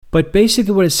But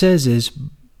basically what it says is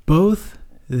both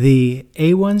the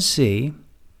A1C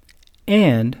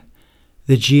and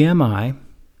the GMI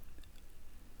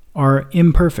are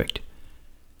imperfect.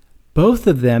 Both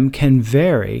of them can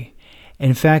vary.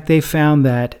 In fact, they found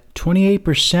that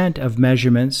 28% of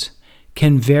measurements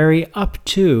can vary up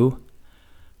to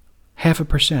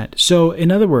 0.5%. So,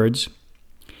 in other words,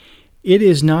 it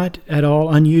is not at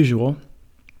all unusual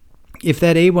if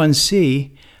that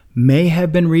A1C may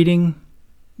have been reading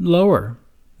lower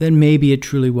than maybe it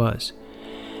truly was.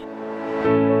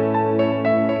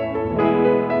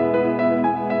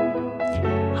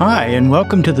 Hi, and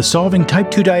welcome to the Solving Type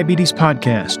 2 Diabetes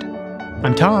podcast.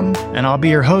 I'm Tom, and I'll be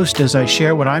your host as I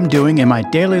share what I'm doing in my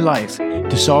daily life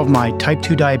to solve my type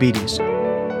 2 diabetes.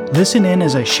 Listen in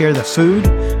as I share the food,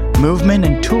 movement,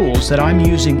 and tools that I'm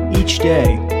using each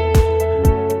day.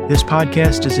 This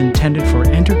podcast is intended for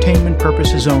entertainment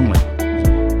purposes only.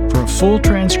 For a full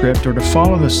transcript or to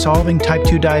follow the Solving Type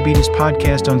 2 Diabetes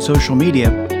podcast on social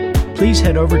media, please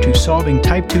head over to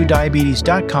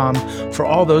solvingtype2diabetes.com for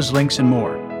all those links and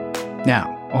more.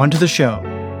 Now, on to the show.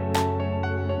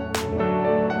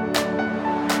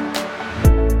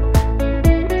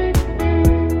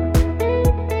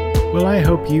 Well, I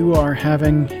hope you are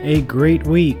having a great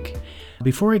week.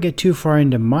 Before I get too far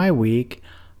into my week,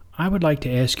 I would like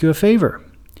to ask you a favor.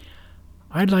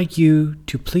 I'd like you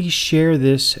to please share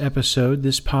this episode,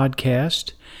 this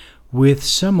podcast, with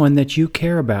someone that you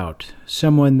care about,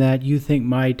 someone that you think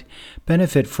might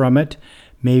benefit from it.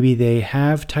 Maybe they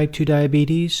have type 2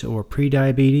 diabetes or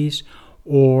prediabetes,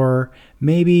 or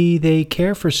maybe they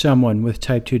care for someone with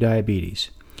type 2 diabetes.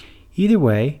 Either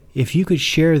way, if you could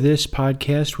share this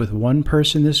podcast with one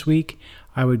person this week,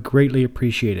 I would greatly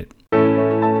appreciate it.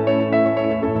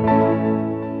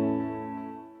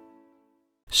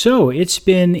 So, it's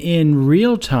been in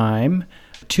real time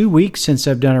 2 weeks since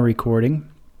I've done a recording,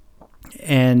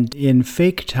 and in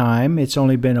fake time, it's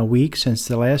only been a week since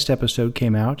the last episode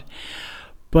came out.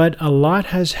 But a lot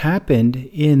has happened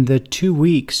in the 2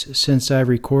 weeks since I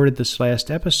recorded this last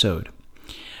episode.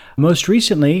 Most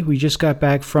recently, we just got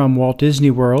back from Walt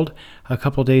Disney World a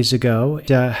couple days ago.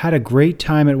 Had a great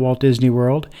time at Walt Disney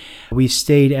World. We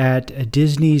stayed at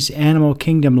Disney's Animal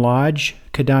Kingdom Lodge,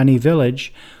 Kidani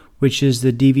Village, which is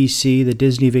the DVC, the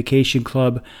Disney Vacation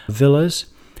Club villas.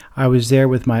 I was there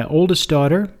with my oldest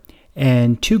daughter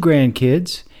and 2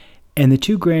 grandkids, and the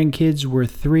 2 grandkids were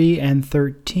 3 and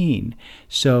 13.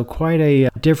 So quite a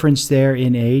difference there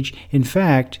in age. In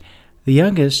fact, the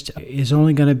youngest is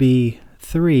only going to be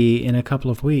 3 in a couple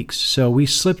of weeks. So we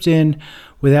slipped in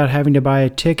without having to buy a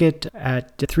ticket.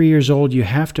 At 3 years old, you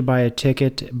have to buy a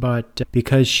ticket, but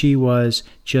because she was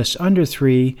just under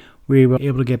 3, we were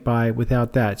able to get by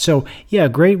without that. So yeah,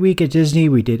 great week at Disney.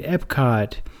 We did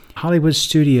Epcot, Hollywood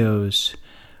Studios,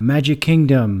 Magic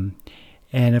Kingdom,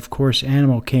 and of course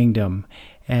Animal Kingdom.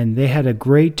 And they had a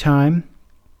great time.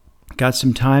 Got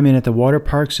some time in at the water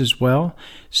parks as well.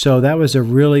 So that was a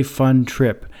really fun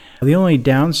trip. The only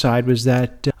downside was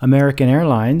that American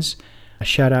Airlines, a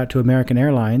shout out to American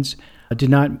Airlines, did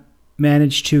not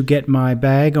manage to get my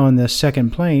bag on the second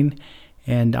plane,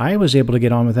 and I was able to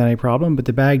get on without any problem, but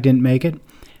the bag didn't make it,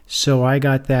 so I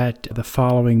got that the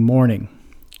following morning.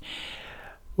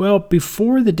 Well,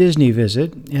 before the Disney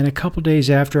visit, and a couple days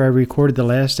after I recorded the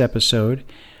last episode,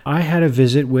 I had a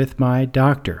visit with my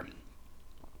doctor.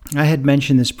 I had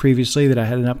mentioned this previously, that I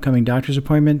had an upcoming doctor's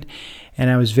appointment,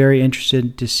 and I was very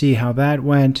interested to see how that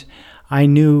went. I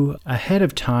knew ahead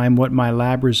of time what my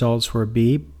lab results would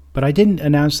be, but I didn't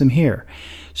announce them here.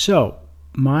 So,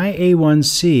 my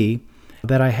A1C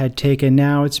that I had taken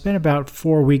now, it's been about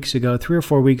 4 weeks ago, 3 or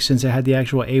 4 weeks since I had the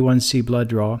actual A1C blood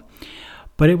draw,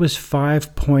 but it was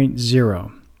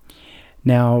 5.0.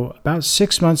 Now, about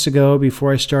 6 months ago,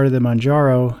 before I started the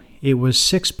Mounjaro, it was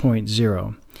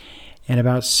 6.0. And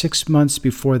about 6 months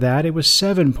before that, it was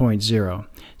 7.0.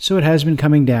 So it has been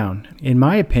coming down. In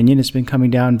my opinion, it's been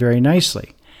coming down very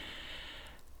nicely.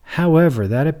 However,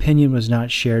 that opinion was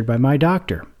not shared by my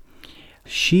doctor.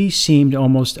 She seemed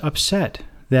almost upset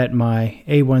that my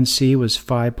A1C was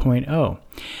 5.0.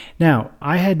 Now,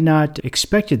 I had not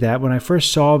expected that. When I first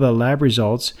saw the lab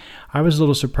results, I was a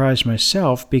little surprised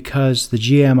myself because the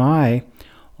GMI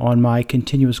on my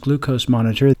continuous glucose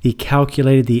monitor,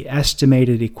 the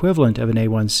estimated equivalent of an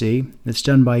A1C that's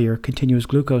done by your continuous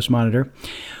glucose monitor,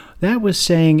 that was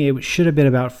saying it should have been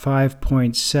about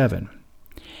 5.7.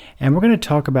 And we're going to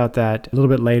talk about that a little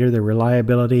bit later, the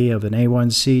reliability of an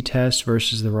A1C test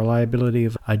versus the reliability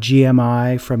of a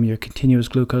GMI from your continuous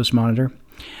glucose monitor.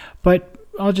 But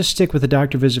I'll just stick with the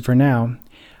doctor visit for now.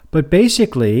 But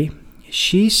basically,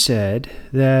 she said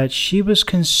that she was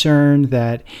concerned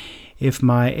that if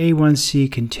my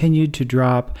A1C continued to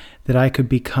drop, that I could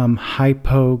become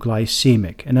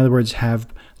hypoglycemic. In other words, have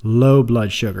low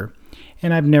blood sugar.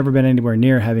 And I've never been anywhere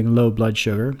near having low blood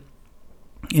sugar.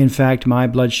 In fact, my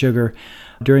blood sugar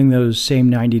during those same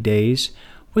 90 days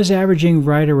was averaging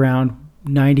right around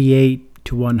 98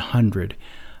 to 100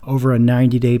 over a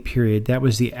 90-day period. That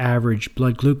was the average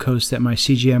blood glucose that my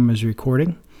CGM was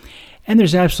recording. And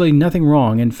there's absolutely nothing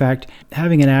wrong. In fact,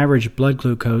 having an average blood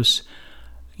glucose,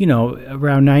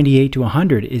 around 98 to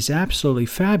 100 is absolutely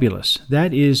fabulous.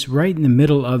 That is right in the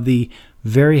middle of the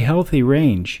very healthy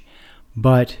range.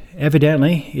 But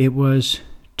evidently, it was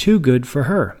too good for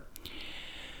her.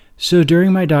 So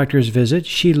during my doctor's visit,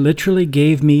 she literally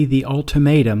gave me the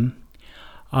ultimatum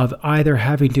of either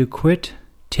having to quit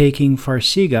taking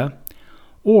Farxiga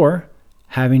or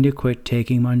having to quit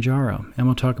taking Mounjaro. And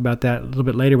we'll talk about that a little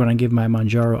bit later when I give my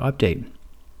Mounjaro update.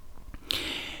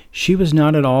 She was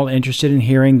not at all interested in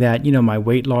hearing that, my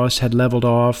weight loss had leveled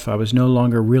off. I was no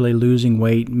longer really losing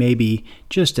weight, maybe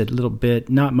just a little bit,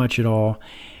 not much at all,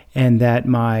 and that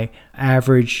my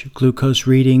average glucose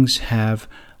readings have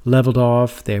leveled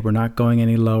off. They were not going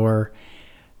any lower.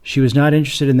 She was not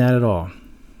interested in that at all.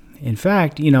 In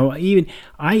fact, even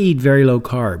I eat very low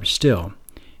carbs still.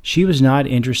 She was not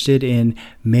interested in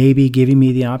maybe giving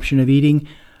me the option of eating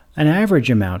an average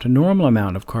amount, a normal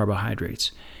amount of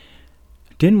carbohydrates.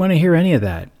 Didn't want to hear any of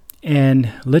that,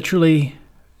 and literally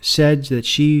said that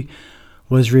she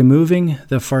was removing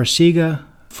the Farxiga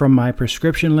from my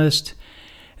prescription list.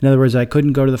 In other words, I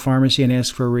couldn't go to the pharmacy and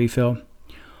ask for a refill,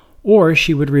 or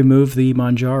she would remove the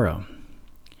Mounjaro.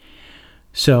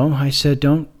 So I said,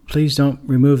 please don't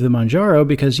remove the Mounjaro,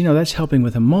 because, that's helping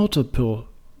with a multiple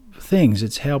things.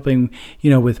 It's helping,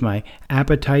 with my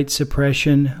appetite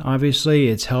suppression, obviously.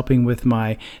 It's helping with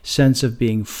my sense of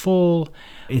being full.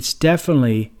 It's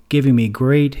definitely giving me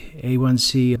great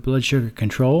A1C blood sugar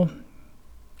control.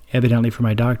 Evidently for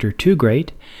my doctor, too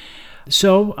great.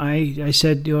 So I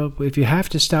said, if you have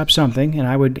to stop something,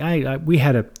 and we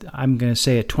had I'm going to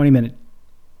say a 20-minute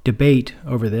debate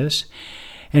over this.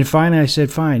 And finally I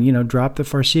said, fine, drop the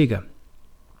Farxiga.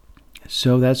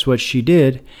 So that's what she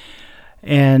did.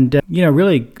 And,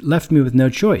 really left me with no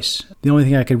choice. The only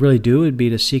thing I could really do would be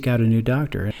to seek out a new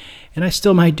doctor. And I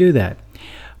still might do that.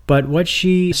 But what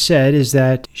she said is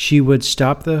that she would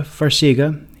stop the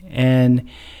Farxiga, and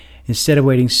instead of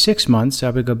waiting 6 months, I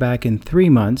would go back in 3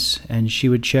 months, and she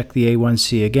would check the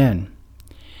A1C again.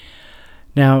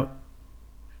 Now,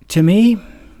 to me,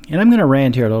 and I'm going to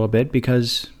rant here a little bit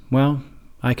because,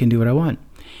 I can do what I want.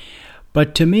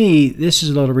 But to me, this is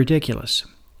a little ridiculous.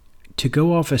 To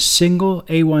go off a single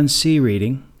A1C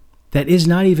reading that is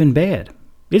not even bad.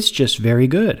 It's just very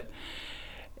good.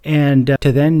 And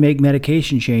to then make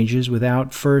medication changes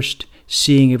without first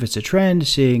seeing if it's a trend,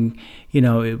 seeing,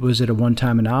 was it a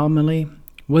one-time anomaly?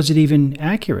 Was it even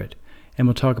accurate? And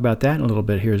we'll talk about that in a little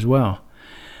bit here as well.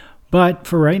 But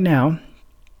for right now,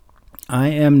 I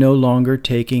am no longer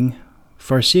taking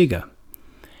Farxiga.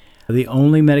 The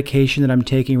only medication that I'm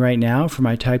taking right now for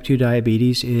my type 2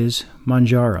 diabetes is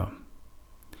Mounjaro.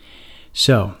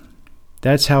 So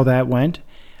that's how that went.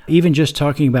 Even just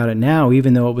talking about it now,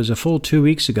 even though it was a full 2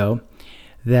 weeks ago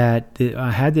that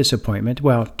I had this appointment,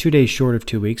 2 days short of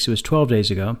 2 weeks, it was 12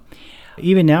 days ago.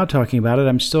 Even now talking about it,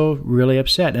 I'm still really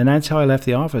upset. And that's how I left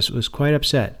the office, was quite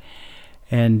upset.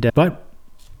 And but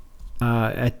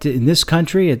in this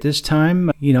country, at this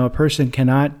time, a person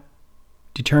cannot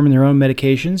determine their own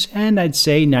medications. And I'd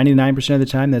say 99% of the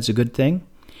time, that's a good thing.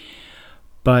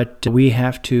 But we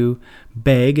have to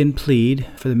beg and plead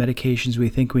for the medications we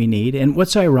think we need. And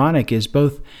what's ironic is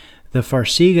both the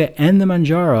Farxiga and the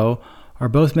Mounjaro are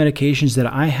both medications that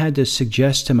I had to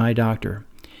suggest to my doctor.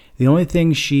 The only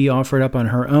thing she offered up on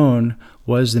her own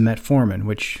was the metformin,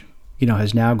 which,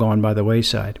 has now gone by the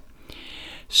wayside.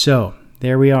 So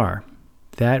there we are.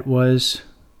 That was,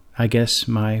 I guess,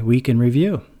 my week in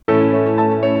review.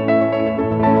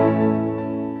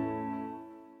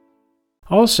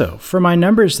 Also, for my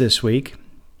numbers this week,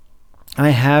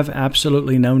 I have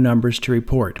absolutely no numbers to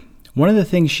report. One of the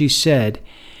things she said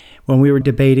when we were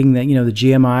debating that, the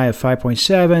GMI of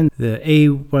 5.7, the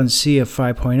A1C of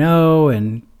 5.0,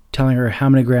 and telling her how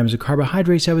many grams of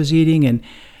carbohydrates I was eating, and,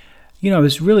 I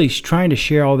was really trying to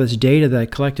share all this data that I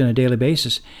collect on a daily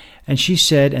basis. And she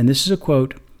said, and this is a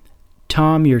quote,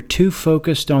 "Tom, you're too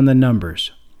focused on the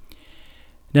numbers."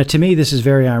 Now, to me, this is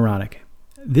very ironic.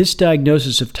 This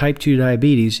diagnosis of type 2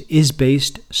 diabetes is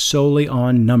based solely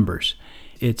on numbers.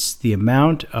 It's the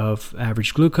amount of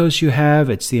average glucose you have.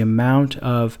 It's the amount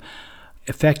of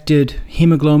affected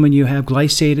hemoglobin you have,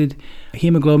 glycated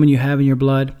hemoglobin you have in your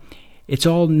blood. It's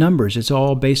all numbers. It's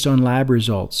all based on lab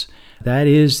results. That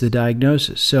is the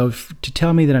diagnosis. So to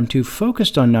tell me that I'm too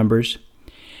focused on numbers,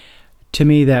 to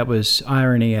me that was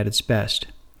irony at its best.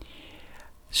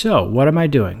 So what am I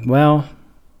doing? Well,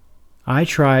 I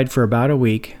tried for about a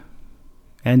week,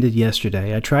 ended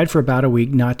yesterday. I tried for about a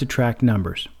week not to track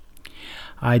numbers.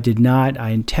 I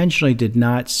intentionally did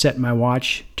not set my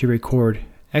watch to record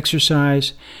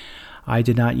exercise. I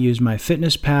did not use my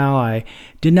FitnessPal. I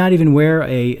did not even wear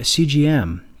a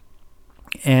CGM.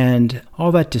 And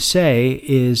all that to say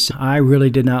is I really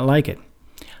did not like it.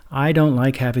 I don't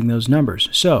like having those numbers.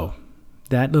 So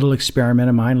that little experiment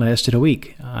of mine lasted a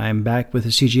week. I'm back with the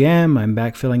CGM. I'm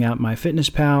back filling out my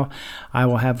FitnessPal. I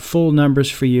will have full numbers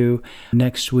for you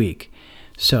next week.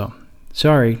 So,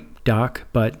 sorry, Doc,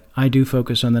 but I do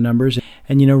focus on the numbers.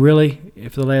 And really,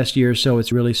 for the last year or so,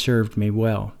 it's really served me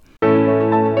well.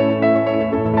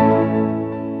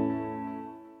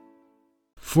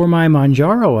 For my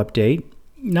Mounjaro update,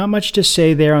 not much to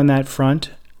say there on that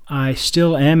front. I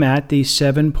still am at the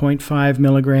 7.5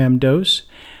 milligram dose,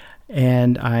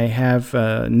 and I have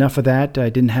enough of that. I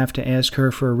didn't have to ask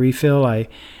her for a refill. I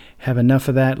have enough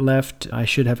of that left. I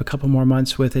should have a couple more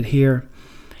months with it here.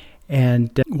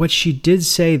 And what she did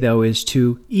say, though, is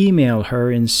to email her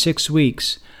in 6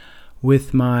 weeks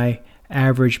with my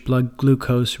average blood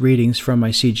glucose readings from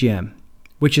my CGM,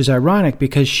 which is ironic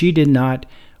because she did not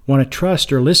want to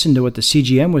trust or listen to what the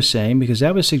CGM was saying, because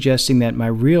that was suggesting that my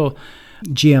real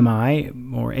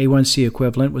GMI or A1C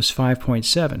equivalent was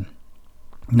 5.7,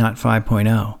 not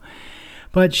 5.0.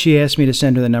 But she asked me to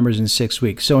send her the numbers in 6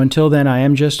 weeks. So until then, I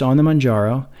am just on the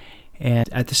Mounjaro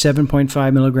and at the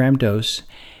 7.5 milligram dose.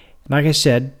 Like I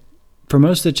said, for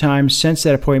most of the time since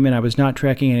that appointment, I was not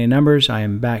tracking any numbers. I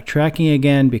am back tracking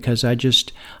again because I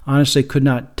just honestly could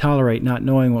not tolerate not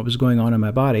knowing what was going on in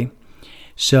my body.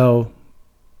 So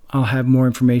I'll have more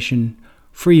information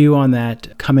for you on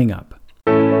that coming up.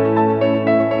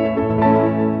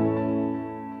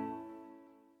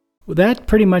 Well, that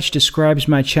pretty much describes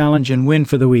my challenge and win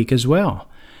for the week as well.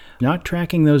 Not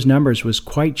tracking those numbers was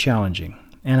quite challenging,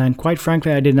 and quite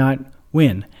frankly, I did not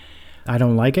win. I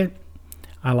don't like it.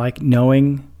 I like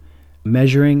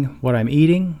measuring what I'm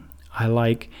eating. I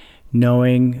like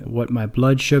knowing what my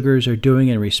blood sugars are doing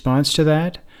in response to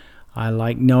that. I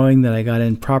like knowing that I got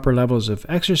in proper levels of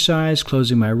exercise,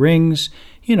 closing my rings,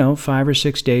 5 or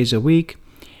 6 days a week.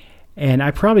 And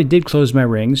I probably did close my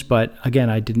rings, but again,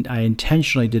 I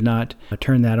intentionally did not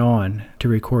turn that on to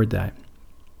record that.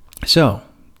 So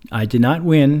I did not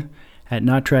win at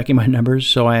not tracking my numbers,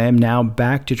 so I am now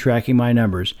back to tracking my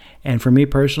numbers. And for me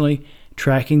personally,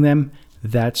 tracking them,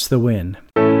 that's the win.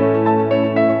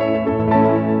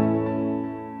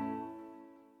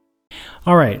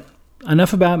 All right.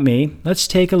 Enough about me. Let's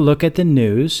take a look at the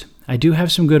news. I do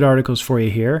have some good articles for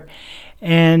you here.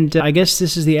 And I guess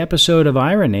this is the episode of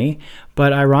irony,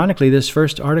 but ironically, this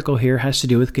first article here has to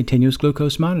do with continuous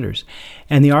glucose monitors.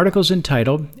 And the article's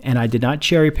entitled, and I did not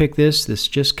cherry pick this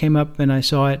just came up and I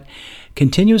saw it,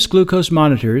 Continuous Glucose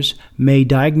Monitors May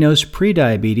Diagnose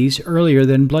Prediabetes Earlier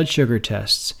Than Blood Sugar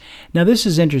Tests. Now this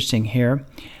is interesting here.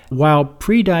 While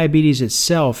prediabetes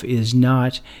itself is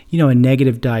not, a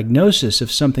negative diagnosis of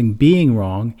something being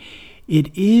wrong, it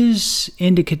is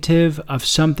indicative of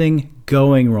something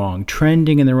going wrong,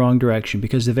 trending in the wrong direction,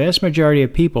 because the vast majority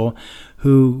of people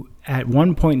who at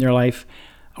one point in their life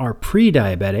are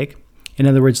pre-diabetic, in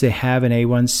other words, they have an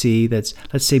A1C that's,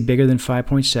 let's say, bigger than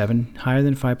 5.7, higher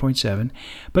than 5.7,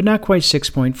 but not quite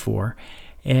 6.4,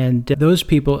 and those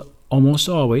people almost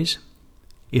always,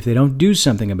 if they don't do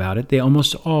something about it, they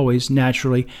almost always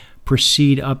naturally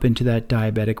proceed up into that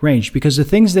diabetic range, because the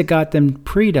things that got them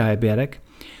pre-diabetic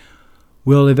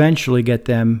will eventually get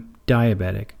them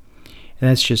diabetic. And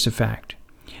that's just a fact.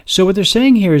 So what they're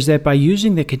saying here is that by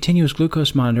using the continuous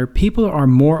glucose monitor, people are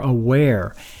more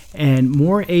aware and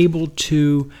more able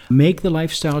to make the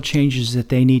lifestyle changes that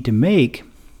they need to make,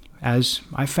 as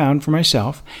I found for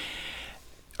myself,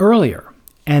 earlier.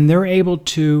 And they're able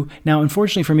to, now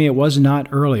unfortunately for me it was not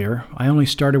earlier. I only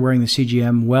started wearing the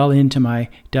CGM well into my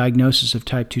diagnosis of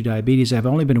type 2 diabetes. I've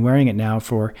only been wearing it now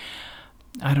for,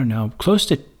 close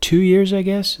to 2 years, I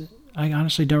guess. I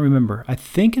honestly don't remember. I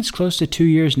think it's close to 2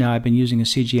 years now I've been using a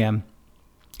CGM.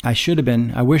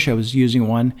 I wish I was using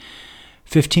one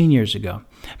 15 years ago.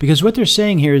 Because what they're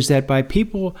saying here is that by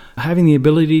people having the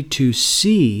ability to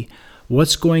see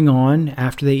what's going on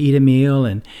after they eat a meal,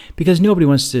 and because nobody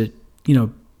wants to,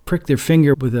 prick their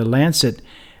finger with a lancet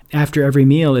after every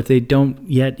meal if they don't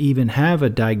yet even have a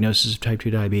diagnosis of type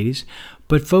 2 diabetes.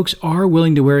 But folks are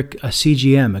willing to wear a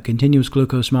CGM, a continuous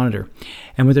glucose monitor.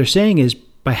 And what they're saying is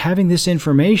by having this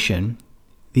information,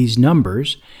 these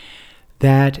numbers,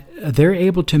 that they're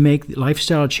able to make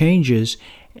lifestyle changes,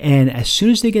 and as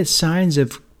soon as they get signs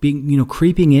of being,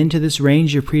 creeping into this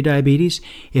range of prediabetes,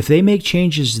 if they make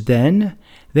changes then,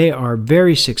 they are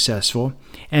very successful.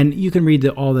 And you can read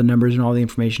all the numbers and all the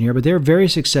information here, but they're very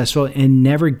successful in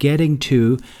never getting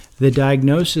to the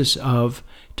diagnosis of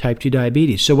type 2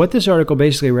 diabetes. So what this article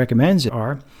basically recommends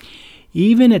are,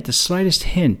 even at the slightest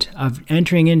hint of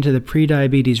entering into the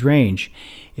prediabetes range,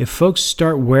 if folks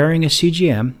start wearing a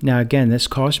CGM, now again, this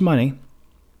costs money,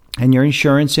 and your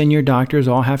insurance and your doctors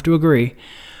all have to agree,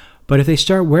 but if they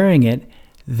start wearing it,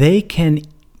 they can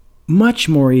much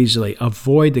more easily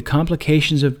avoid the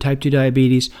complications of type 2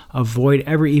 diabetes, avoid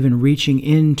ever even reaching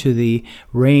into the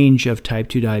range of type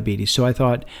 2 diabetes. So I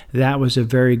thought that was a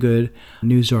very good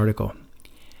news article.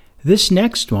 This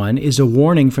next one is a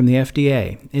warning from the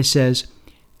FDA. It says,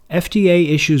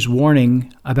 FDA issues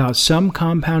warning about some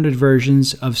compounded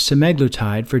versions of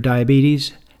semaglutide for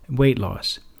diabetes and weight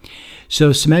loss.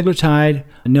 So semaglutide,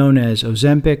 known as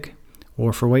Ozempic,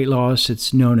 or for weight loss,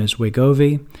 it's known as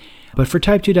Wegovy. But for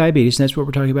type 2 diabetes, and that's what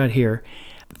we're talking about here,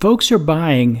 folks are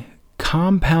buying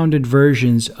compounded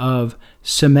versions of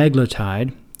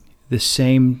semaglutide, the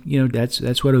same,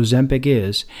 that's what Ozempic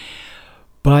is,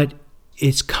 but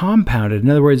it's compounded. In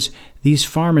other words, these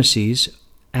pharmacies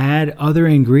add other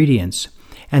ingredients.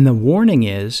 And the warning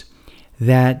is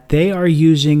that they are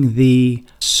using the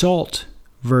salt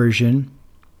version,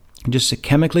 just a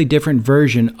chemically different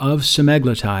version of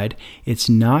semaglutide. It's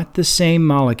not the same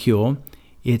molecule.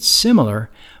 It's similar,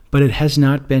 but it has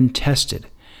not been tested.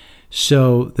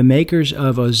 So the makers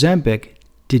of Ozempic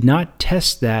did not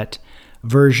test that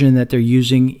version that they're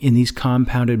using in these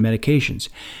compounded medications,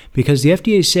 because the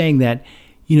FDA is saying that,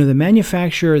 the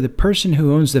manufacturer, the person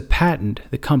who owns the patent,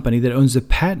 the company that owns the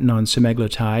patent on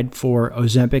semaglutide for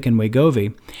Ozempic and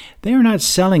Wegovy, they are not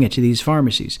selling it to these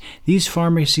pharmacies. These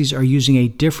pharmacies are using a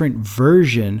different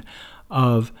version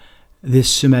of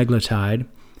this semaglutide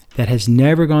that has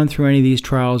never gone through any of these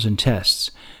trials and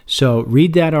tests. So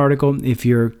read that article. If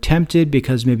you're tempted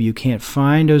because maybe you can't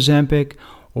find Ozempic,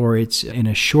 or it's in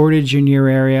a shortage in your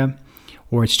area,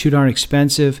 or it's too darn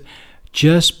expensive,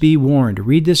 just be warned.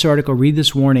 Read this article, read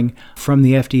this warning from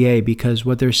the FDA, because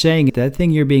what they're saying is that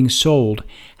thing you're being sold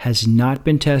has not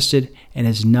been tested and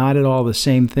is not at all the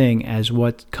same thing as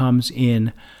what comes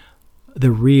in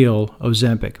the real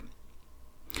Ozempic.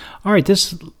 All right,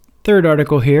 this third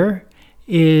article here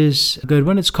is a good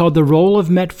one. It's called The Role of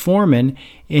Metformin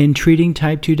in Treating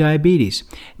Type 2 Diabetes.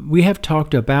 We have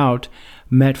talked about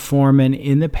metformin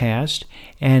in the past,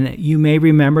 and you may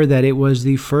remember that it was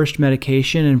the first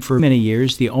medication, and for many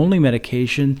years the only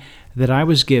medication that I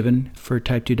was given for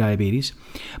type 2 diabetes.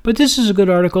 But this is a good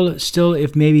article still,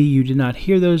 if maybe you did not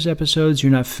hear those episodes,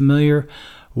 you're not familiar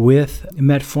with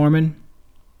metformin.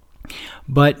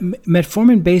 But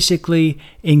metformin basically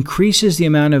increases the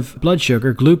amount of blood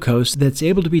sugar, glucose, that's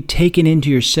able to be taken into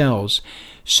your cells.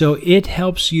 So it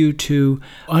helps you to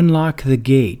unlock the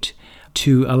gate,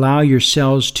 to allow your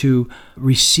cells to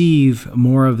receive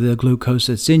more of the glucose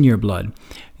that's in your blood.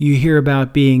 You hear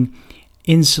about being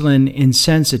insulin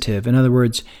insensitive. In other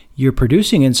words, you're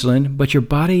producing insulin, but your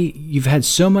body, you've had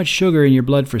so much sugar in your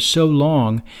blood for so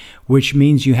long, which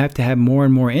means you have to have more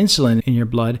and more insulin in your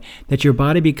blood, that your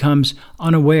body becomes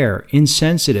unaware,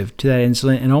 insensitive to that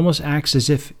insulin, and almost acts as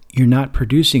if you're not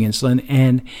producing insulin,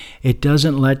 and it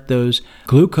doesn't let those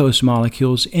glucose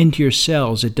molecules into your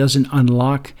cells. It doesn't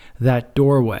unlock that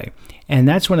doorway. And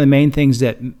that's one of the main things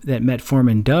that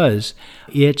metformin does.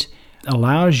 It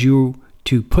allows you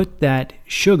to put that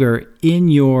sugar in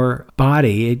your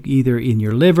body, either in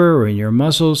your liver or in your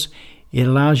muscles. It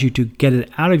allows you to get it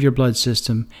out of your blood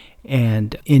system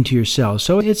and into your cells.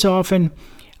 So it's often,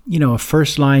 a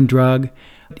first-line drug.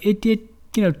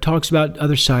 It talks about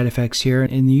other side effects here,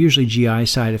 and usually GI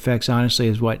side effects, honestly,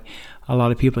 is what a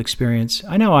lot of people experience.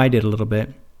 I know I did a little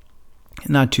bit.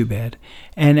 Not too bad.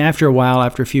 And after a while,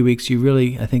 after a few weeks, you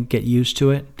really, I think, get used to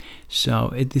it.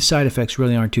 So the side effects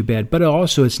really aren't too bad. But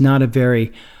also, it's not a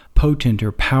very potent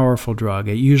or powerful drug.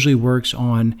 It usually works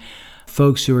on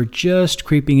folks who are just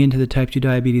creeping into the type 2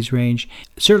 diabetes range.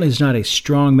 Certainly, it's not a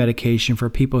strong medication for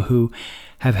people who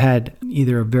have had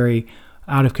either a very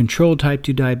out of control type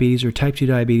 2 diabetes or type 2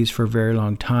 diabetes for a very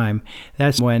long time.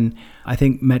 That's when I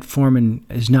think metformin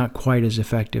is not quite as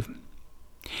effective.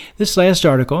 This last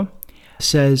article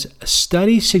says, a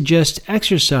study suggests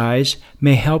exercise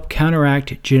may help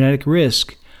counteract genetic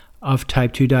risk of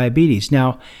type 2 diabetes.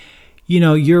 Now,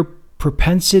 your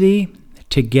propensity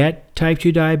to get type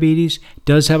 2 diabetes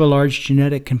does have a large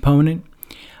genetic component.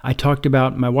 I talked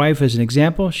about my wife as an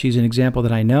example. She's an example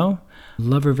that I know.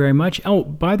 Love her very much. Oh,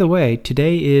 by the way,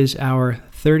 today is our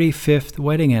 35th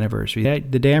wedding anniversary.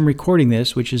 The day I'm recording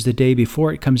this, which is the day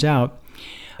before it comes out,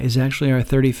 is actually our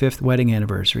 35th wedding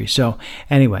anniversary. So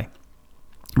anyway,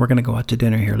 we're going to go out to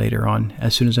dinner here later on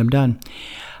as soon as I'm done.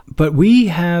 But we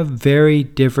have very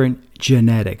different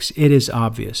genetics. It is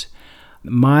obvious.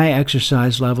 My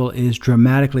exercise level is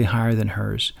dramatically higher than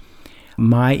hers.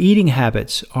 My eating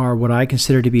habits are what I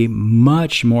consider to be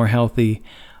much more healthy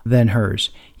than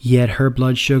hers. Yet her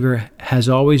blood sugar has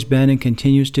always been and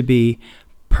continues to be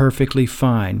perfectly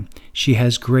fine. She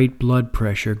has great blood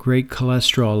pressure, great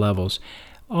cholesterol levels.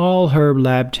 All her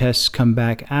lab tests come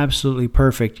back absolutely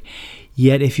perfect.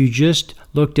 Yet if you just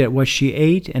looked at what she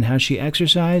ate and how she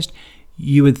exercised,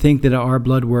 you would think that our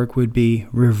blood work would be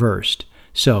reversed.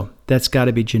 So that's got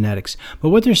to be genetics. But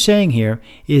what they're saying here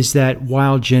is that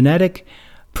while genetic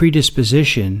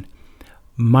predisposition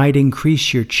might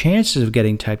increase your chances of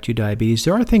getting type 2 diabetes,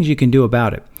 there are things you can do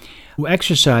about it.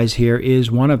 Exercise here is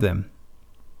one of them.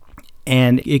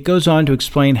 And it goes on to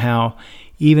explain how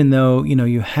even though,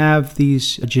 you have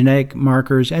these genetic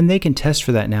markers, and they can test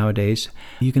for that nowadays,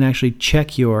 you can actually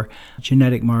check your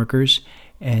genetic markers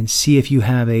and see if you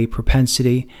have a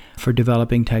propensity for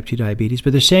developing type 2 diabetes.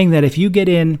 But they're saying that if you get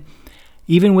in,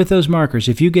 even with those markers,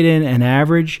 if you get in an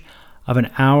average of an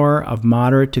hour of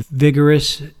moderate to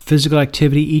vigorous physical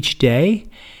activity each day,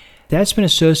 that's been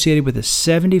associated with a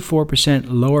 74%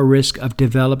 lower risk of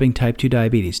developing type 2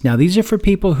 diabetes. Now, these are for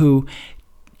people who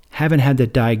haven't had the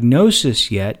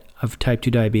diagnosis yet of type 2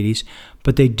 diabetes,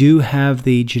 but they do have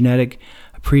the genetic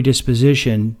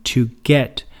predisposition to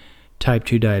get type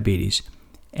 2 diabetes.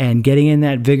 And getting in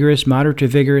that vigorous, moderate to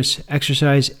vigorous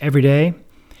exercise every day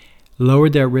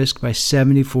lowered their risk by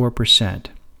 74%,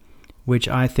 which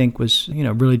I think was,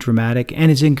 really dramatic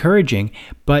and is encouraging.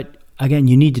 But again,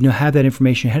 you need to have that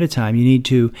information ahead of time. You need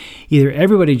to either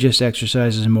everybody just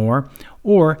exercises more,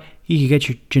 or you can get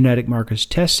your genetic markers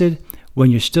tested when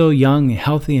you're still young,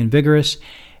 healthy, and vigorous,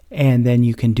 and then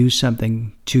you can do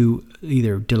something to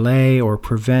either delay or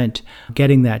prevent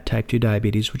getting that type 2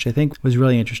 diabetes, which I think was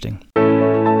really interesting.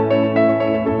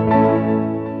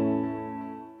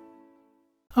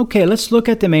 Okay, let's look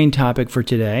at the main topic for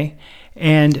today.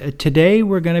 And today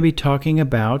we're going to be talking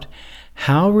about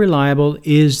how reliable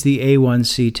is the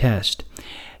A1C test.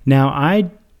 Now, I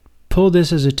pulled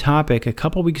this as a topic a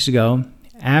couple weeks ago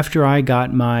after I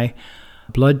got my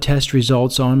blood test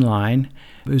results online.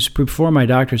 It was before my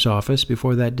doctor's office,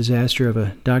 before that disaster of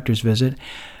a doctor's visit.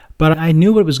 But I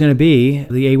knew what it was going to be.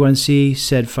 The A1C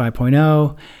said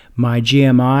 5.0. My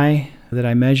GMI that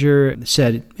I measure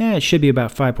said, it should be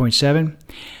about 5.7.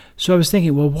 So I was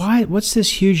thinking, well, what's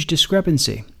this huge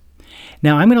discrepancy?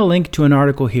 Now, I'm going to link to an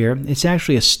article here. It's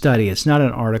actually a study. It's not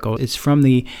an article. It's from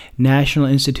the National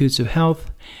Institutes of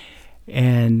Health.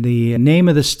 And the name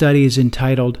of the study is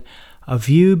entitled, A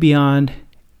View Beyond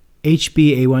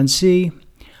HbA1c,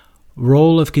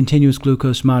 Role of Continuous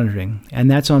Glucose Monitoring.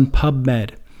 And that's on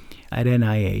PubMed at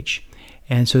NIH.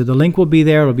 And so the link will be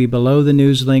there. It'll be below the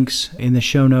news links in the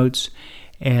show notes.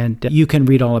 And you can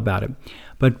read all about it.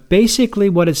 But basically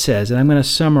what it says, and I'm going to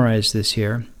summarize this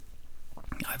here.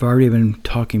 I've already been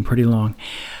talking pretty long.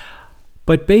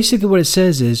 But basically what it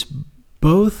says is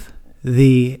both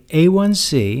the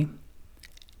A1C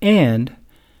and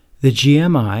the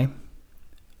GMI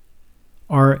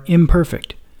are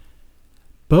imperfect.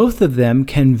 Both of them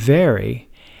can vary.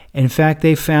 In fact,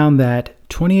 they found that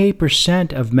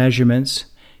 28% of measurements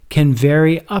can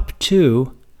vary up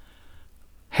to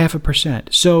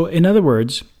 0.5%. So in other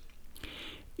words,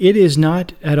 it is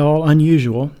not at all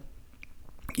unusual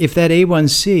if that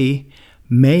A1C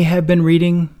may have been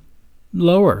reading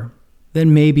lower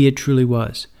than maybe it truly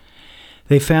was.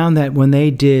 They found that when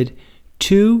they did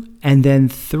 2 and then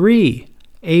 3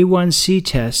 A1C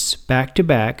tests back to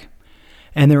back,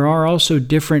 and there are also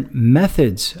different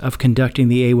methods of conducting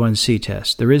the A1C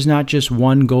test. There is not just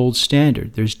one gold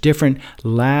standard. There's different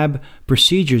lab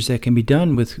procedures that can be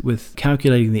done with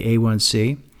calculating the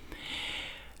A1C.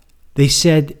 They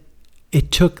said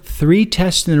it took 3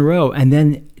 tests in a row, and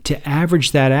then to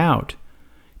average that out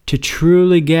to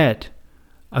truly get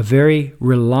a very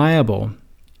reliable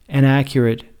and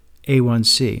accurate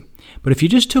A1C. But if you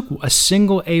just took a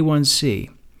single A1C,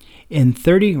 in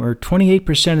 30 or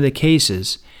 28% of the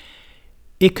cases,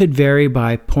 it could vary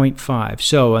by 0.5.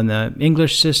 So in the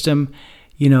English system,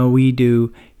 we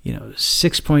do,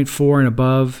 6.4 and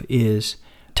above is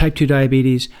type 2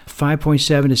 diabetes, 5.7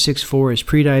 to 6.4 is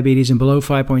prediabetes, and below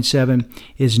 5.7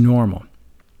 is normal.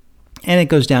 And it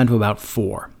goes down to about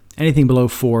 4. Anything below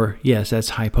 4, yes,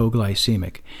 that's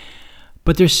hypoglycemic.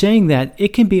 But they're saying that it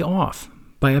can be off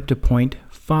by up to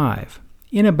 0.5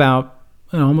 in about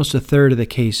almost a third of the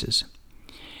cases.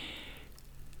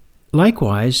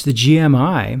 Likewise, the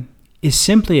GMI is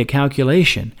simply a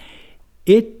calculation.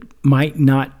 It might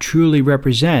not truly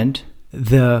represent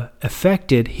the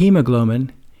affected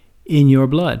hemoglobin in your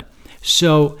blood.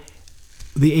 So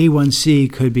the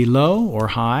A1C could be low or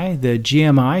high, the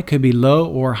GMI could be low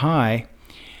or high,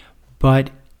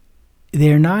 but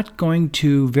they're not going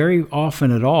to very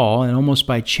often at all, and almost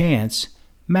by chance,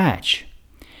 match.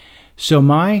 So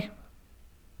my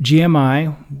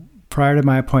GMI prior to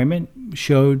my appointment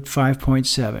showed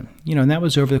 5.7, and that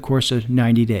was over the course of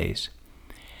 90 days.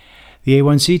 The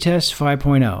A1C test,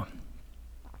 5.0.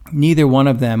 Neither one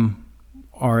of them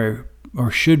are or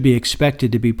should be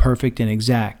expected to be perfect and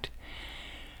exact.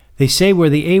 They say where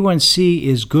the A1C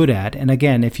is good at, and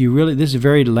again, this is a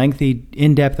very lengthy,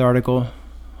 in-depth article,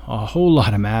 a whole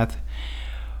lot of math,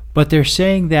 but they're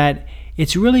saying that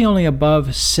it's really only above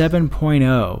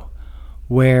 7.0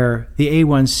 where the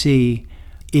A1C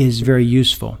is very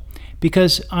useful.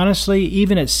 Because honestly,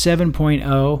 even at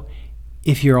 7.0,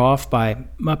 if you're off by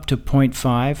up to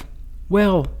 0.5,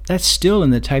 well, that's still in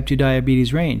the type 2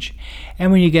 diabetes range.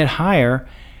 And when you get higher,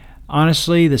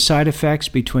 honestly, the side effects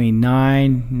between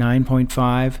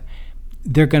 9.5,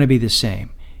 they're going to be the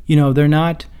same. They're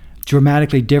not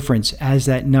dramatically different as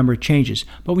that number changes.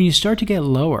 But when you start to get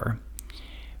lower,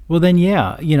 well then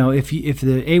yeah, if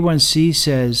the A1C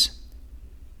says,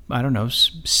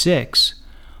 6,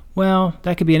 well,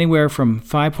 that could be anywhere from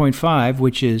 5.5,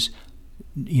 which is,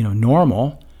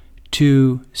 normal,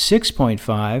 to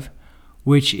 6.5,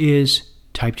 which is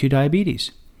type 2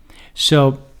 diabetes.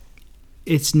 So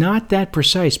it's not that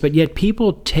precise, but yet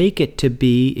people take it to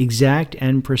be exact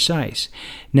and precise.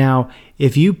 Now,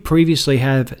 if you previously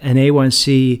have an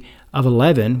A1C of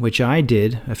 11, which I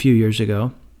did a few years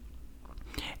ago,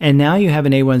 and now you have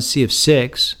an A1C of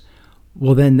 6,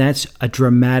 well, then that's a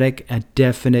dramatic, a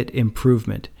definite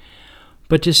improvement.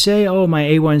 But to say, my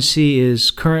A1C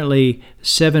is currently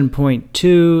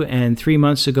 7.2 and 3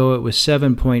 months ago it was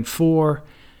 7.4,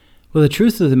 well, the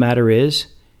truth of the matter is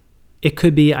it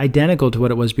could be identical to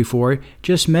what it was before,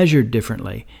 just measured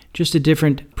differently, just a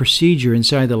different procedure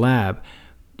inside the lab.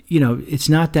 It's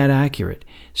not that accurate.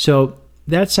 So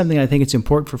that's something I think it's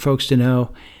important for folks to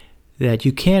know, that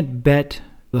you can't bet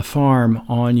the farm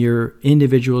on your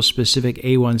individual specific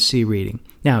A1C reading.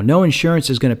 Now, no insurance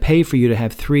is going to pay for you to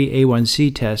have 3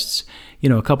 A1C tests,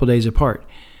 a couple days apart.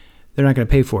 They're not going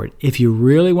to pay for it. If you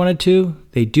really wanted to,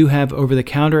 they do have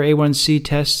over-the-counter A1C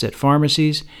tests at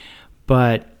pharmacies.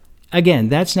 But again,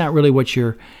 that's not really what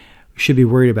you should be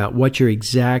worried about, what your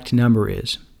exact number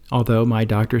is. Although my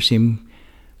doctor seemed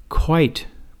quite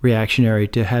reactionary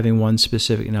to having one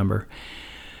specific number.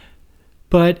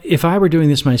 But if I were doing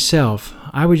this myself,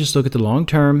 I would just look at the long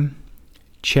term,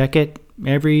 check it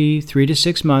every 3 to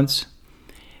 6 months,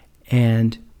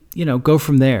 and, go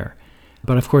from there.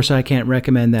 But of course, I can't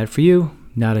recommend that for you,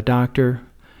 not a doctor,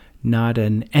 not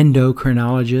an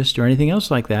endocrinologist or anything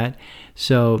else like that.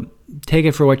 So take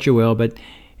it for what you will. But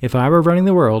if I were running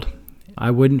the world, I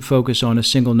wouldn't focus on a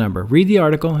single number. Read the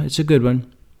article. It's a good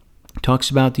one. It talks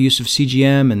about the use of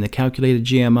CGM and the calculated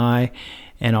GMI,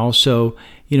 and also,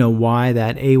 why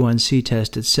that A1C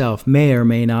test itself may or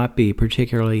may not be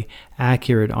particularly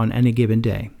accurate on any given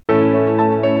day.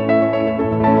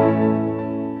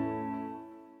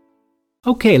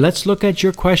 Okay, let's look at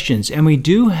your questions. And we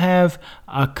do have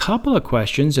a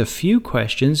few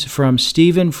questions from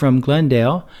Stephen from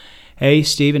Glendale. Hey,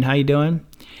 Stephen, how you doing?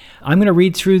 I'm going to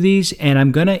read through these, and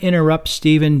I'm going to interrupt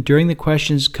Stephen during the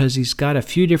questions because he's got a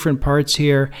few different parts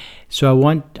here. So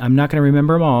I'm not going to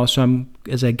remember them all. So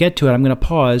as I get to it, I'm going to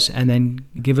pause and then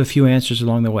give a few answers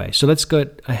along the way. So let's go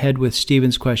ahead with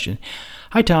Stephen's question.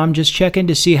 Hi, Tom. Just checking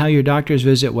to see how your doctor's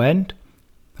visit went.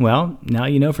 Well, now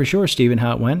you know for sure, Stephen,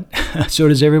 how it went. So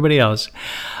does everybody else.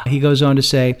 He goes on to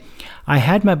say, I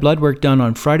had my blood work done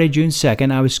on Friday, June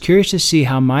 2nd. I was curious to see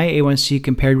how my A1C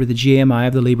compared with the GMI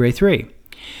of the Libre 3.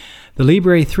 The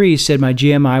Libre 3 said my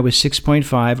GMI was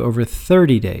 6.5 over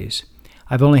 30 days.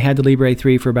 I've only had the Libre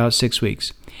 3 for about 6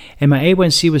 weeks. And my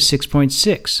A1C was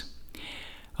 6.6.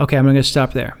 Okay, I'm going to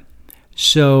stop there.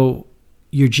 So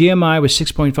your GMI was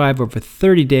 6.5 over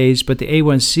 30 days, but the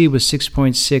A1C was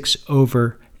 6.6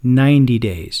 over 90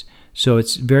 days. So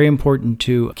it's very important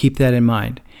to keep that in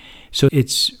mind. So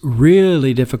it's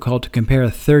really difficult to compare a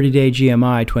 30-day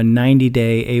GMI to a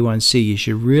 90-day A1C. You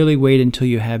should really wait until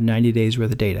you have 90 days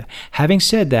worth of data. Having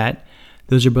said that,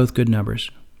 those are both good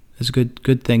numbers. That's a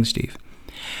good thing, Steve.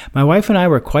 My wife and I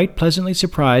were quite pleasantly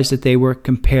surprised that they were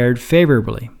compared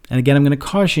favorably. And again, I'm going to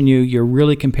caution you, you're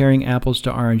really comparing apples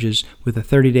to oranges with a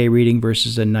 30-day reading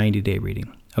versus a 90-day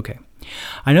reading. Okay.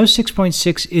 I know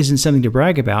 6.6 isn't something to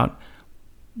brag about.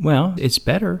 Well, it's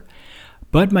better.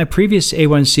 But my previous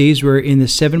A1Cs were in the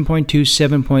 7.2,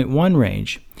 7.1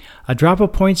 range. A drop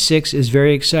of 0.6 is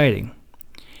very exciting.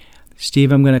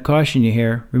 Steve, I'm going to caution you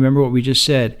here. Remember what we just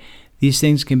said. These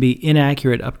things can be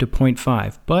inaccurate up to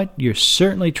 0.5, but you're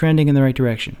certainly trending in the right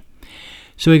direction.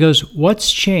 So he goes,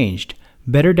 what's changed?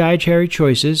 Better dietary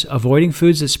choices, avoiding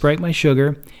foods that spike my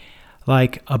sugar,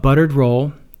 like a buttered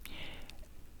roll.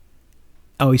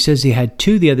 Oh, he says he had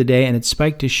 2 the other day and it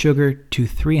spiked his sugar to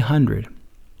 300.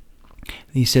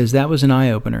 He says that was an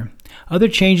eye-opener. Other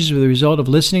changes were the result of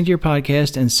listening to your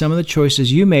podcast and some of the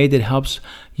choices you made that helps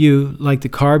you, like the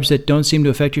carbs that don't seem to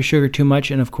affect your sugar too much,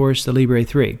 and of course the Libre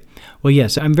 3. Well,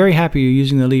 yes, I'm very happy you're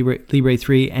using the Libre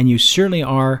 3, and you certainly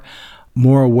are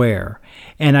more aware.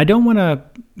 And I don't want to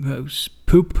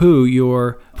poo-poo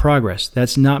your progress.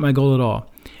 That's not my goal at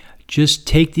all. Just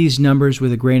take these numbers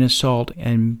with a grain of salt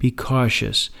and be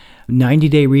cautious.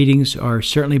 90-day readings are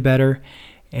certainly better.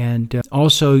 And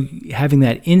also having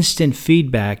that instant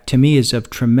feedback to me is of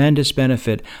tremendous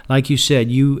benefit. Like you said,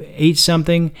 you ate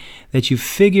something that you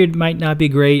figured might not be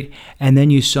great, and then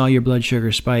you saw your blood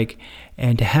sugar spike.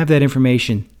 And to have that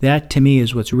information, that to me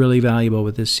is what's really valuable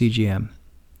with this CGM.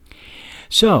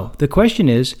 So the question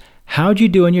is, how'd you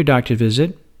do on your doctor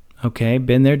visit? Okay,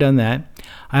 been there, done that.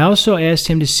 I also asked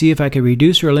him to see if I could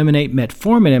reduce or eliminate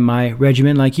metformin in my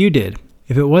regimen like you did.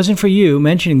 If it wasn't for you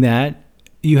mentioning that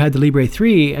you had the Libre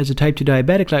 3 as a type 2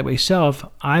 diabetic like myself,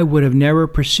 I would have never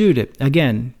pursued it.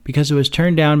 Again, because it was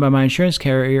turned down by my insurance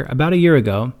carrier about a year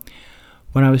ago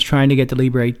when I was trying to get the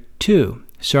Libre 2.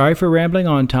 Sorry for rambling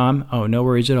on, Tom. Oh, no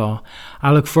worries at all.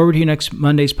 I look forward to your next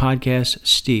Monday's podcast,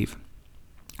 Steve.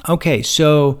 Okay,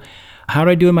 so how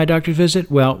did I do in my doctor's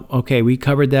visit? Well, okay, we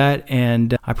covered that,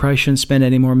 and I probably shouldn't spend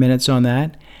any more minutes on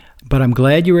that. But I'm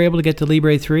glad you were able to get the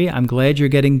Libre 3. I'm glad you're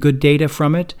getting good data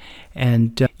from it.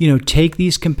 And, take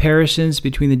these comparisons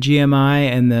between the GMI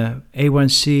and the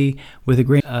A1C with a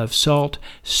grain of salt.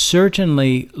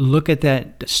 Certainly look at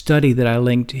that study that I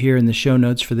linked here in the show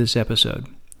notes for this episode.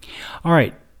 All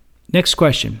right, next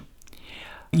question.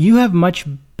 You have much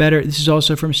better, this is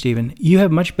also from Stephen, you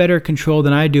have much better control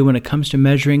than I do when it comes to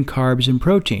measuring carbs and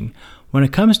protein. When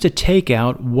it comes to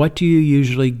takeout, what do you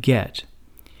usually get?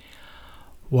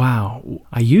 Wow,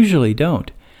 I usually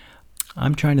don't.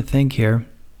 I'm trying to think here.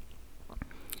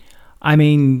 I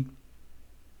mean,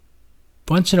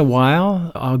 once in a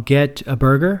while, I'll get a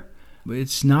burger.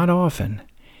 It's not often.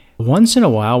 Once in a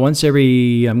while, once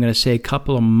every, I'm going to say a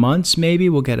couple of months maybe,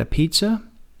 we'll get a pizza.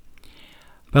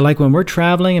 But like when we're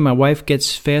traveling and my wife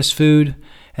gets fast food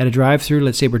at a drive-thru,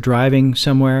 let's say we're driving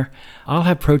somewhere, I'll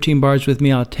have protein bars with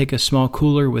me. I'll take a small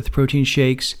cooler with protein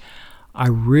shakes. I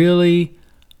really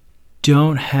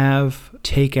don't have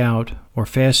takeout or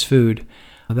fast food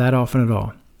that often at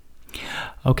all.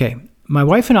 Okay, my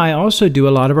wife and I also do a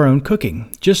lot of our own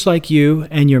cooking, just like you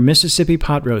and your Mississippi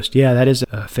pot roast. Yeah, that is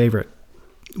a favorite,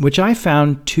 which I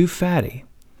found too fatty.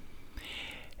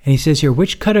 And he says here,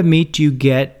 which cut of meat do you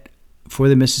get for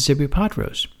the Mississippi pot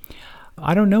roast?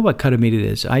 I don't know what cut of meat it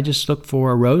is. I just look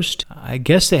for a roast. I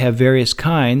guess they have various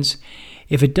kinds.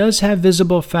 If it does have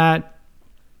visible fat,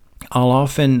 I'll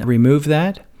often remove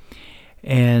that.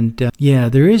 And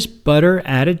there is butter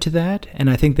added to that, and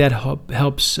I think that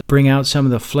helps bring out some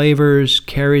of the flavors,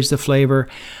 carries the flavor.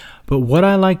 But what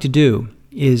I like to do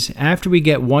is after we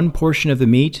get one portion of the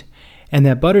meat, and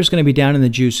that butter is going to be down in the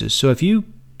juices. So if you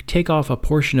take off a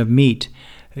portion of meat,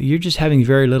 you're just having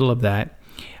very little of that.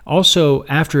 Also,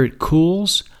 after it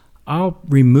cools, I'll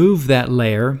remove that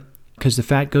layer because the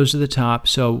fat goes to the top.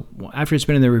 So after it's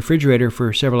been in the refrigerator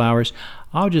for several hours,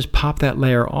 I'll just pop that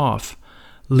layer off,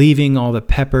 leaving all the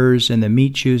peppers and the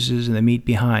meat juices and the meat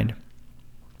behind.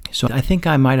 So I think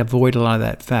I might avoid a lot of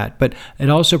that fat, but it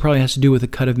also probably has to do with the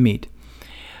cut of meat.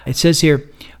 It says here,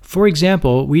 for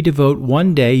example, we devote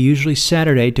one day, usually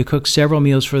Saturday, to cook several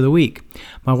meals for the week.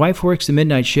 My wife works the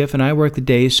midnight shift and I work the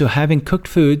days, so having cooked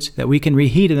foods that we can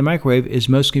reheat in the microwave is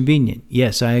most convenient.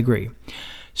 Yes, I agree.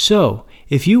 So,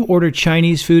 if you order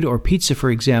Chinese food or pizza, for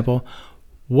example,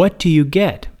 what do you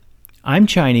get? I'm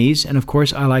Chinese, and of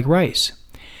course I like rice.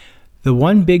 The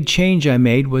one big change I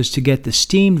made was to get the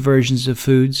steamed versions of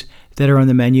foods that are on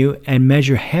the menu and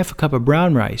measure half a cup of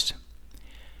brown rice.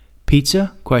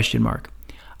 Pizza? ?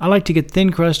 I like to get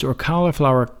thin crust or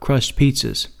cauliflower crust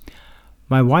pizzas.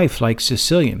 My wife likes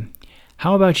Sicilian.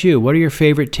 How about you? What are your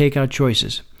favorite takeout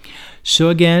choices? So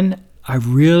again, I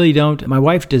really don't. My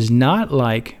wife does not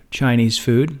like Chinese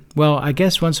food. Well, I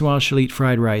guess once in a while she'll eat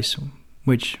fried rice,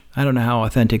 which I don't know how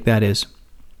authentic that is.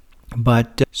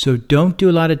 But so don't do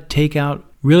a lot of takeout.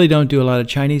 Really don't do a lot of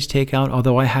Chinese takeout,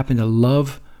 although I happen to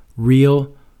love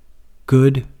real,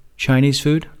 good Chinese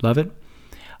food. Love it.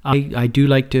 I do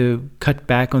like to cut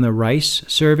back on the rice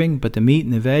serving, but the meat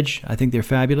and the veg, I think they're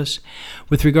fabulous.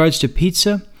 With regards to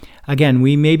pizza, again,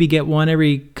 we maybe get one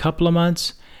every couple of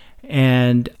months,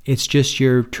 and it's just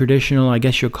your traditional, I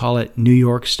guess you'll call it New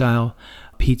York style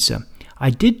pizza. I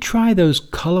did try those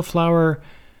cauliflower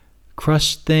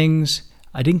crust things.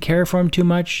 I didn't care for them too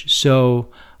much, so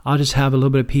I'll just have a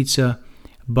little bit of pizza,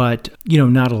 but,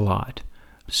 not a lot.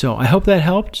 So I hope that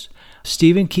helped.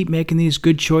 Stephen, keep making these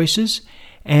good choices.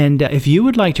 And if you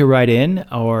would like to write in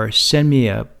or send me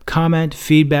a comment,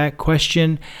 feedback,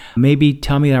 question, maybe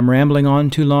tell me I'm rambling on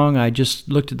too long. I just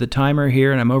looked at the timer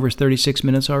here and I'm over 36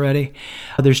 minutes already.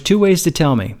 There's two ways to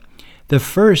tell me. The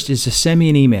first is to send me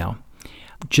an email.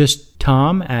 Just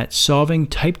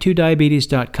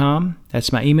tom@solvingtype2diabetes.com.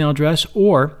 That's my email address.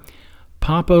 Or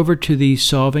pop over to the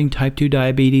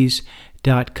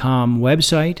solvingtype2diabetes.com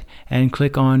website and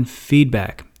click on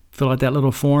feedback. Fill out that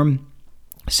little form.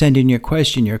 Send in your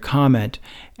question, your comment,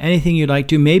 anything you'd like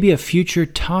to, maybe a future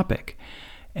topic,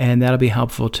 and that'll be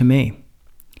helpful to me.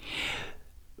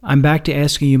 I'm back to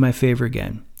asking you my favor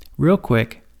again. Real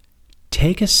quick,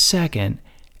 take a second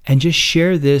and just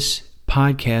share this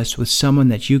podcast with someone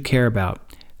that you care about.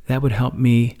 That would help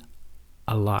me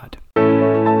a lot.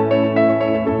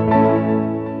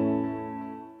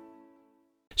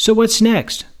 So what's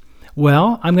next?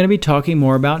 Well, I'm going to be talking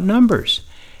more about numbers.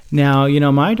 Now,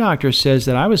 my doctor says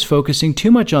that I was focusing too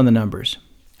much on the numbers.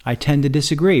 I tend to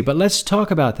disagree, but let's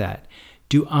talk about that.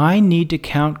 Do I need to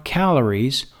count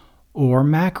calories or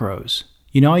macros?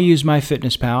 I use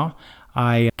MyFitnessPal.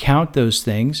 I count those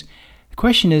things. The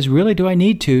question is, really, do I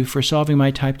need to for solving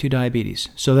my type 2 diabetes?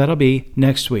 So that'll be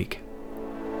next week.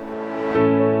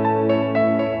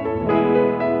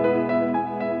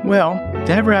 Well,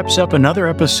 that wraps up another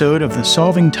episode of the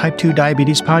Solving Type 2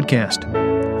 Diabetes podcast.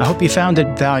 I hope you found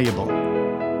it valuable.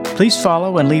 Please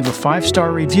follow and leave a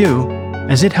 5-star review,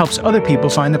 as it helps other people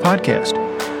find the podcast.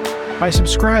 By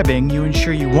subscribing, you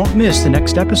ensure you won't miss the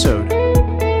next episode.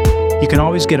 You can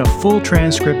always get a full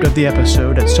transcript of the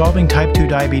episode at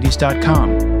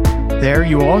solvingtype2diabetes.com. There,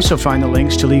 you will also find the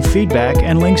links to leave feedback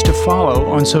and links to follow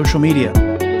on social media.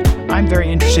 I'm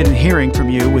very interested in hearing from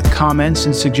you with comments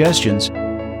and suggestions.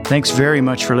 Thanks very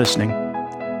much for listening.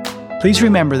 Please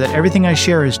remember that everything I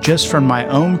share is just from my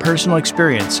own personal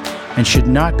experience and should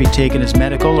not be taken as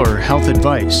medical or health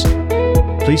advice.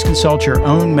 Please consult your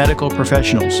own medical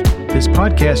professionals. This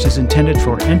podcast is intended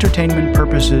for entertainment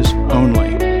purposes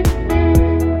only.